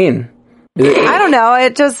 What do you mean? I don't know.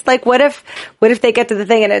 It just, like, what if they get to the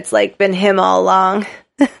thing and it's, like, been him all along?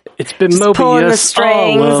 It's been Mobius pulling the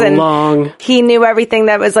strings all along. And he knew everything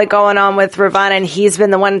that was, like, going on with Ravonna, and he's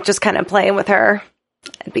been the one just kind of playing with her.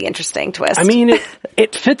 It'd be interesting twist. I mean,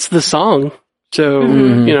 it fits the song, so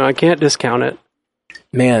I can't discount it.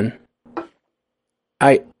 Man,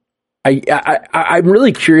 I'm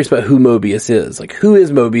really curious about who Mobius is. Like, who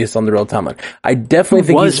is Mobius on the real timeline? I definitely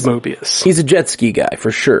think Mobius. He's a jet ski guy for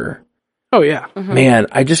sure. Oh yeah, Man,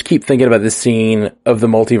 I just keep thinking about this scene of the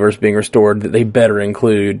multiverse being restored that they better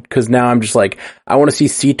include, because now I'm just like, I want to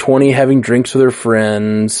see C20 having drinks with her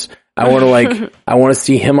friends. I want to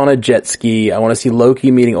see him on a jet ski. I want to see Loki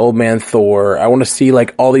meeting Old Man Thor. I want to see,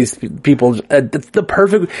 like, all these people. The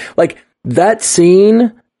perfect, like, that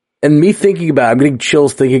scene, and me thinking about it, I'm getting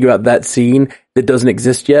chills thinking about that scene that doesn't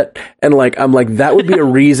exist yet. And, like, I'm like, that would be a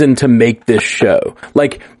reason to make this show.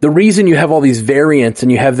 Like, the reason you have all these variants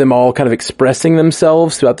and you have them all kind of expressing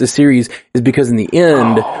themselves throughout the series is because in the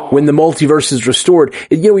end, when the multiverse is restored,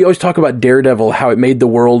 we always talk about Daredevil, how it made the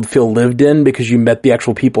world feel lived in because you met the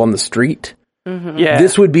actual people on the street. Yeah.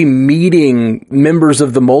 This would be meeting members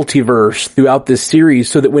of the multiverse throughout this series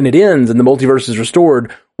so that when it ends and the multiverse is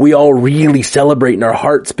restored, we all really celebrate in our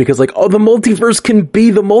hearts because, like, the multiverse can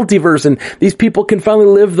be the multiverse and these people can finally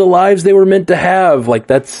live the lives they were meant to have. Like,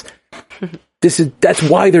 that's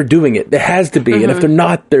why they're doing it. It has to be. And if they're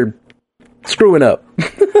not, they're screwing up.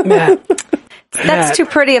 That's too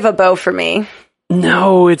pretty of a bow for me.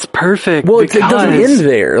 No, it's perfect. Well, it doesn't end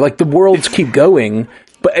there. Like, the worlds keep going.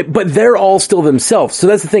 But they're all still themselves. So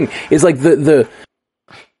that's the thing, is like the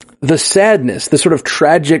sadness, the sort of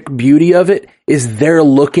tragic beauty of it is they're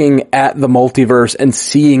looking at the multiverse and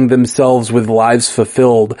seeing themselves with lives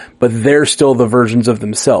fulfilled, but they're still the versions of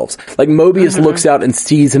themselves. Like, Mobius looks out and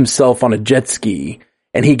sees himself on a jet ski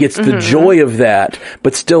and he gets the joy of that,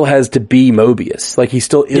 but still has to be Mobius. Like, he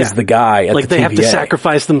still is the guy at like the TVA. They have to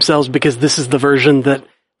sacrifice themselves because this is the version that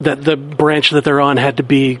the branch that they're on had to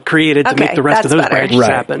be created to make the rest of those branches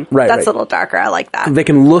happen. Right. That's a little darker. I like that. They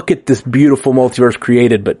can look at this beautiful multiverse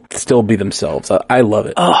created, but still be themselves. I love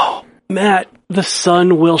it. Oh, Matt, the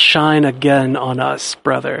sun will shine again on us,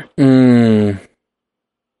 brother.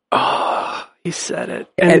 Oh, he said it.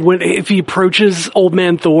 And if he approaches Old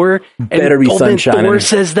Man Thor, better be Old Man Thor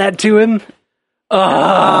says that to him,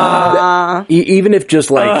 even if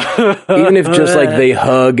just like they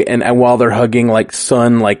hug and while they're hugging, like,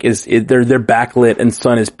 sun, like, they're backlit and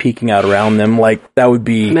sun is peeking out around them, like, that would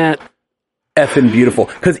be effing beautiful.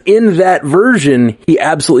 Because in that version, he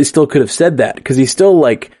absolutely still could have said that, because he still,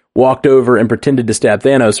 like, walked over and pretended to stab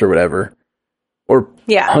Thanos or whatever, or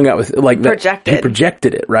hung out with, like, that. He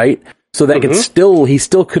projected it, right? So that he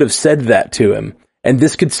still could have said that to him, and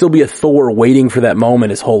this could still be a Thor waiting for that moment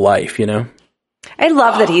his whole life, you know? I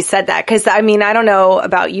love that he said that, because, I mean, I don't know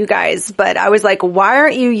about you guys, but I was like, why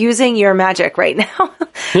aren't you using your magic right now?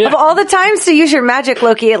 Of all the times to use your magic,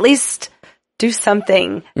 Loki, at least do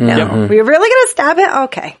something. No. We're really going to stab it?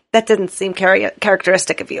 Okay. That didn't seem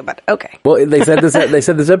characteristic of you, but okay. Well, they said this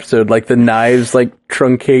episode, like, the knives, like,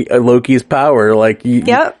 truncate Loki's power, like,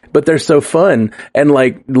 but they're so fun. And,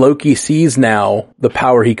 like, Loki sees now the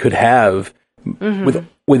power he could have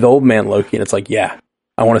with Old Man Loki, and it's like, I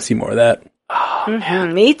want to see more of that. Oh,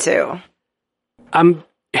 man. Me too.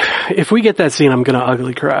 If we get that scene, I'm gonna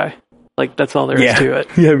ugly cry. Like, that's all there is to it.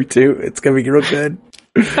 Yeah, me too. It's gonna be real good.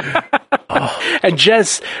 And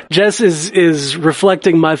Jess is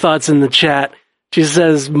reflecting my thoughts in the chat. She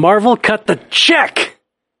says, Marvel cut the check.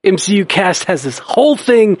 MCU cast has this whole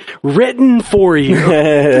thing written for you.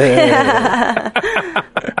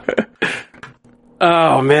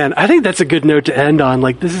 Oh man, I think that's a good note to end on.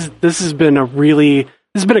 Like, this has been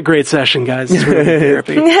a great session, guys. It's really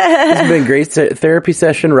therapy. It's been a great therapy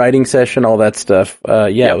session, writing session, all that stuff.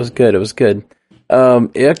 It was good. It was good.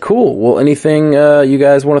 Yeah, cool. Well, anything you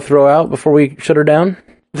guys want to throw out before we shut her down?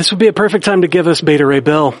 This would be a perfect time to give us Beta Ray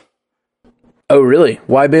Bill. Oh, really?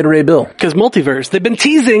 Why Beta Ray Bill? Because multiverse. They've been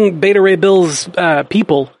teasing Beta Ray Bill's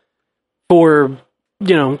people for,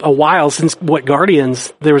 a while, since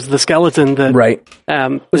Guardians? There was the skeleton that... Right.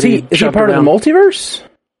 Is he part of the multiverse?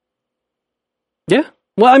 Yeah.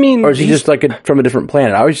 Well, I mean... Or is he just from a different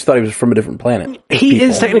planet? I always just thought he was from a different planet. He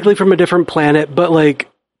is technically from a different planet, but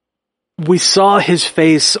we saw his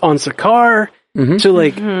face on Sakaar, so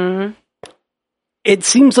it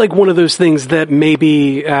seems like one of those things that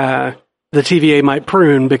maybe the TVA might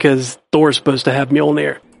prune because Thor's supposed to have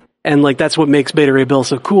Mjolnir. And that's what makes Beta Ray Bill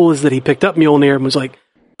so cool, is that he picked up Mjolnir and was like,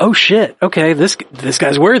 oh shit, okay, this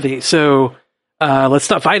guy's worthy, so let's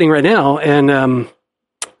stop fighting right now and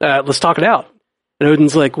let's talk it out. And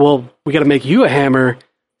Odin's like, well, we gotta make you a hammer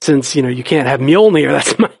since, you can't have Mjolnir,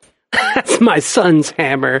 that's my son's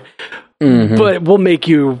hammer. But we'll make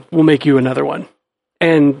you another one.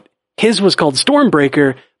 And his was called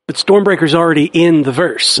Stormbreaker, but Stormbreaker's already in the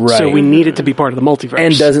verse, right. So we need it to be part of the multiverse.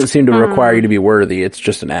 And doesn't seem to require you to be worthy, it's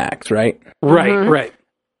just an axe, right? Right.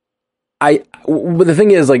 But the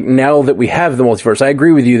thing is, now that we have the multiverse, I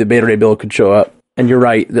agree with you that Beta Ray Bill could show up, and you're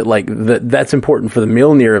right that that's important for the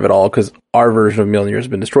Mjolnir of it all, because our version of Mjolnir has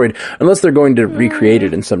been destroyed, unless they're going to recreate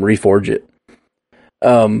it and reforge it.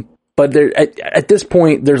 But at this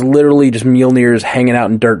point, there's literally just Mjolnirs hanging out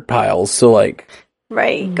in dirt piles, so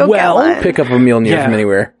right, go get one. Pick up a Mjolnir from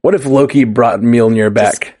anywhere. What if Loki brought Mjolnir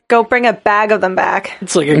back? Just go bring a bag of them back.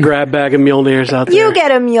 It's like a grab bag of Mjolnirs out there. You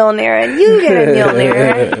get a Mjolnir, and you get a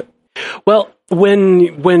Mjolnir. Well,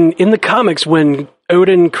 when in the comics, when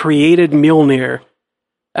Odin created Mjolnir,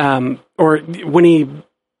 or when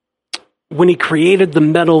he created the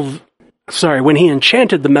metal, when he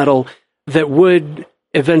enchanted the metal that would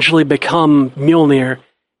eventually become Mjolnir,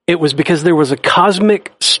 it was because there was a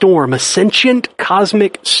cosmic storm, a sentient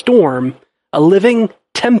cosmic storm, a living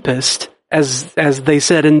tempest, as they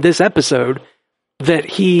said in this episode, that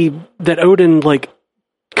Odin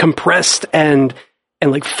compressed and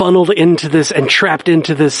funneled into this and trapped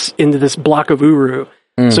into this block of Uru.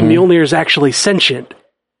 So Mjolnir is actually sentient.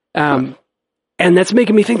 And that's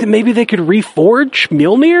making me think that maybe they could reforge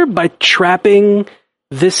Mjolnir by trapping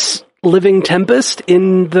this living tempest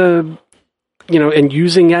in the, and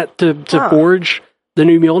using it to forge the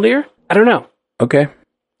new Mjolnir. I don't know. Okay.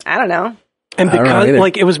 I don't know. And because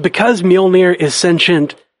it was because Mjolnir is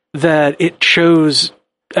sentient that it chose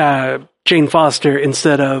Jane Foster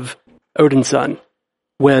instead of Odin's son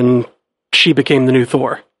when she became the new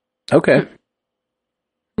Thor. Okay.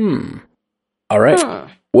 All right.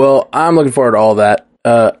 Well, I'm looking forward to all that.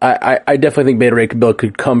 I definitely think Beta Ray Bill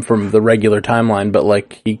could come from the regular timeline, but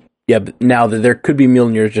but now that there could be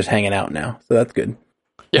Mjolnirs just hanging out now, so that's good.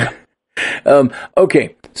 Yeah.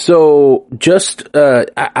 Okay, so just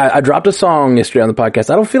I dropped a song yesterday on the podcast.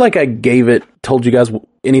 I don't feel like I told you guys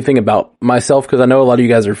anything about myself, because I know a lot of you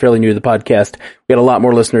guys are fairly new to the podcast. We got a lot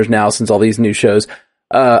more listeners now since all these new shows.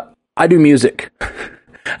 I do music.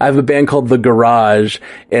 I have a band called The Garage,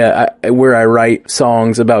 where I write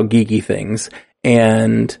songs about geeky things.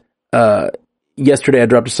 And yesterday I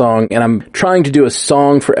dropped a song, and I'm trying to do a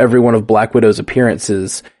song for every one of Black Widow's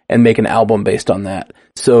appearances and make an album based on that.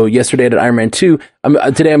 So yesterday I did Iron Man 2.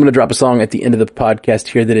 Today I'm going to drop a song at the end of the podcast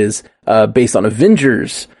here that is based on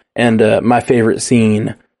Avengers and my favorite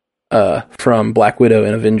scene from Black Widow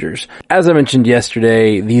and Avengers. As I mentioned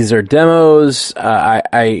yesterday, these are demos.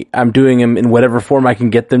 I'm doing them in whatever form I can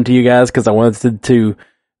get them to you guys, because I wanted to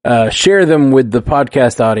share them with the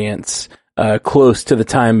podcast audience close to the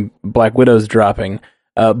time Black Widow's dropping.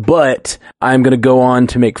 But I'm going to go on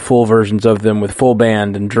to make full versions of them with full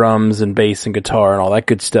band and drums and bass and guitar and all that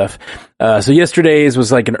good stuff. So yesterday's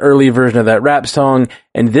was an early version of that rap song,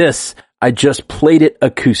 and this, I just played it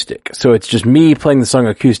acoustic. So it's just me playing the song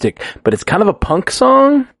acoustic, but it's kind of a punk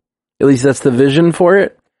song. At least that's the vision for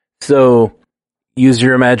it. So use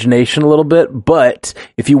your imagination a little bit. But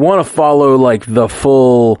if you want to follow the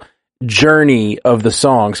full journey of the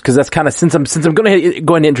songs, because that's kind of, since I'm going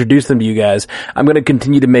to introduce them to you guys, I'm going to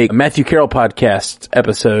continue to make Matthew Carroll podcast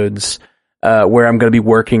episodes, where I'm going to be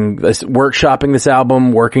workshopping this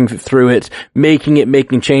album, working through it,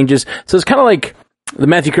 making changes. So it's kind of the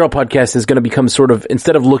Matthew Carroll podcast is going to become sort of,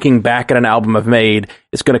 instead of looking back at an album I've made,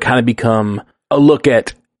 it's going to kind of become a look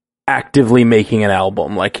at actively making an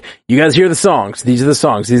album. You guys hear the songs. These are the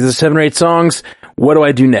songs. These are the 7 or 8 songs. What do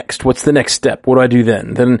I do next? What's the next step? What do I do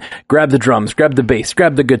then? Then grab the drums, grab the bass,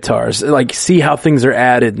 grab the guitars, see how things are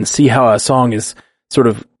added and see how a song is sort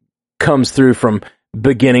of comes through from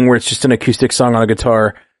beginning where it's just an acoustic song on a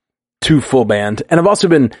guitar to full band. And I've also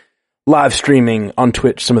been live streaming on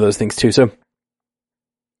Twitch, some of those things too. So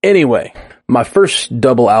anyway, my first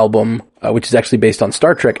double album, which is actually based on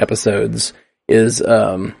Star Trek episodes, is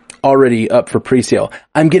already up for pre-sale.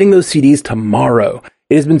 I'm getting those CDs tomorrow.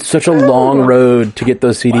 It has been such a long road to get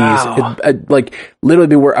those CDs. Wow.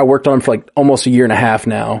 Literally, I worked on them for like almost a year and a half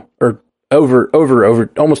now, or over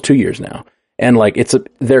almost 2 years now. And like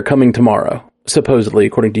they're coming tomorrow, supposedly,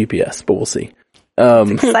 according to UPS, but we'll see.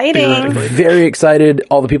 Exciting. Very excited.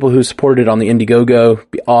 All the people who supported on the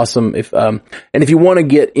Indiegogo, be awesome. And if you want to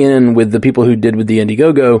get in with the people who did with the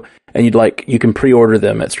Indiegogo, and you can pre-order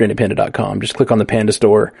them at strandedpanda.com. Just click on the Panda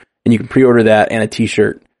store, and you can pre-order that and a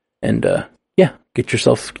t-shirt. And, get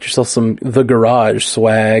yourself some The Garage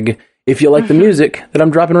swag. If you like the music that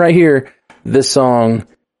I'm dropping right here, this song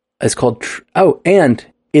is called, the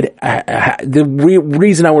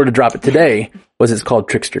reason I wanted to drop it today was it's called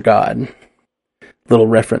Trickster God. Little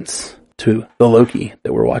reference to the Loki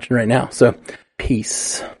that we're watching right now. So,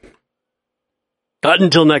 peace. But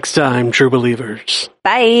until next time, true believers.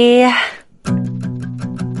 Bye.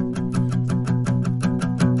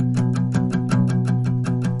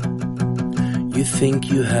 You think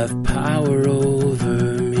you have power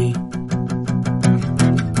over me.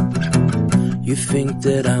 You think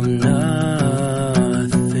that I'm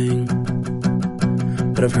nothing.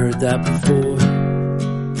 But I've heard that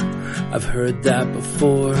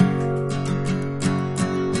before.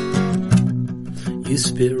 You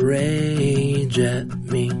spit rage at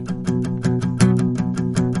me.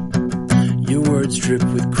 Your words drip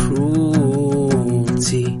with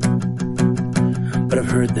cruelty. But I've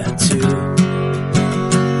heard that too.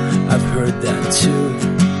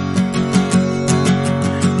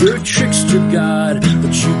 You're a trickster god,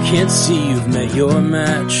 but you can't see you've met your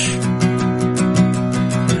match.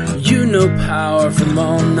 You know power from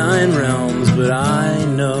all 9 realms, but I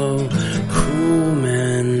know cruel men.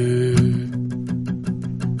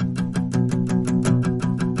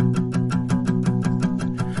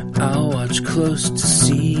 I'll watch close to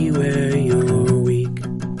see where you're weak,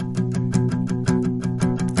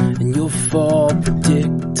 and you'll fall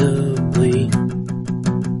predictably.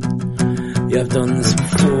 Yeah, I've done this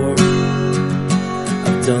before.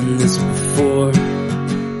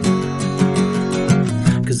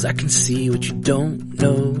 'Cause I can see what you don't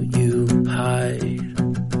know you hide.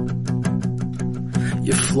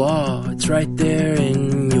 Your flaw, it's right there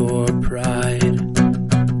in your pride.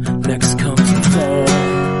 Next comes the fall.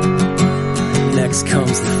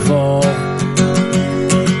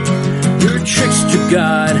 You're a trickster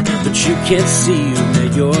god, but you can't see you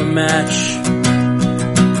met your match.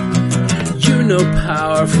 You know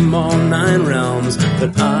power from all 9 realms,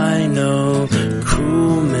 but I know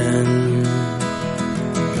cruel men.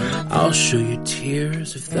 I'll show you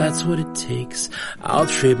tears if that's what it takes. I'll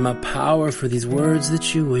trade my power for these words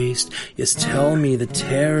that you waste. Yes, tell me the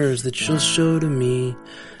terrors that you'll show to me,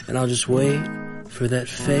 and I'll just wait for that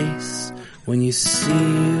face when you see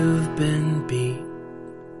you've been beat.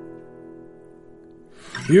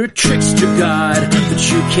 You're a trickster god,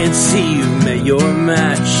 but you can't see you've met your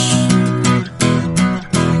match.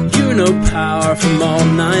 You know power from all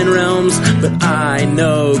 9 realms, but I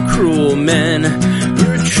know cruel men.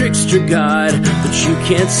 You're a trickster god, but you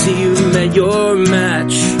can't see you met your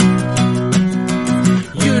match.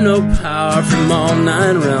 You know power from all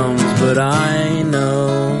 9 realms, but I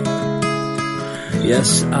know.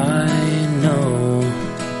 Yes, I know.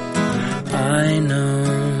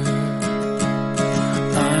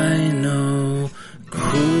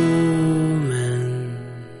 Cruel men.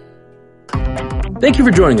 Thank you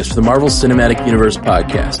for joining us for the Marvel Cinematic Universe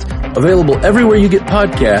podcast. Available everywhere you get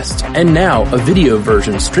podcasts, and now a video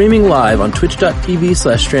version streaming live on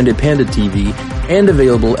twitch.tv/strandedpandatv and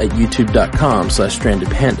available at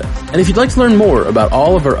youtube.com/strandedpanda. And if you'd like to learn more about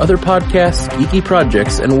all of our other podcasts, geeky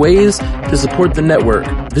projects, and ways to support the network,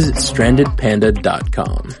 visit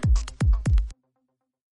strandedpanda.com.